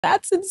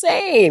That's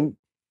insane.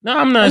 No,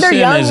 I'm not And they're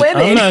saying young it's,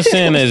 women. I'm not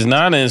saying it's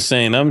not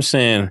insane. I'm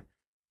saying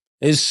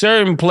it's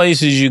certain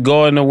places you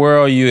go in the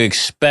world you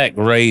expect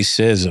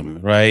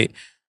racism, right?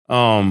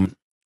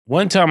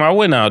 One time I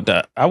went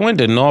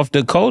to North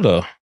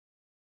Dakota.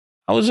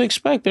 I was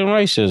expecting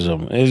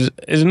racism.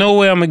 There's no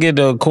way I'm gonna get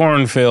to a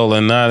cornfield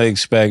and not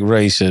expect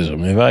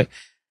racism.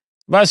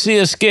 If I see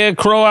a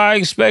scarecrow, I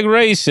expect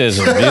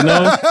racism, you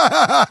know?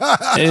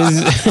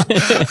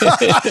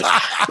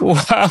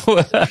 Why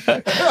would I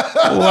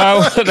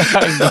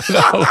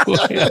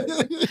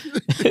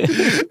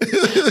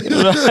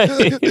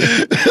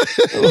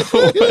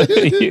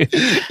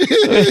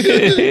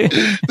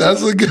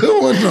That's a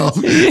good one, though.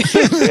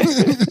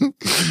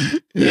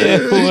 Yeah,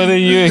 what are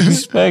you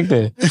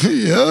expecting?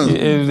 Yeah.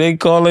 If they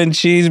calling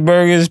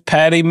cheeseburgers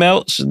patty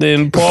melts,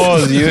 then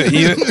pause.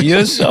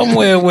 You're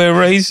somewhere where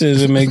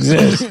racism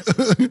exists.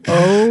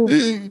 Oh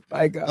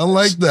my God. I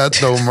like that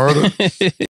though, Murder.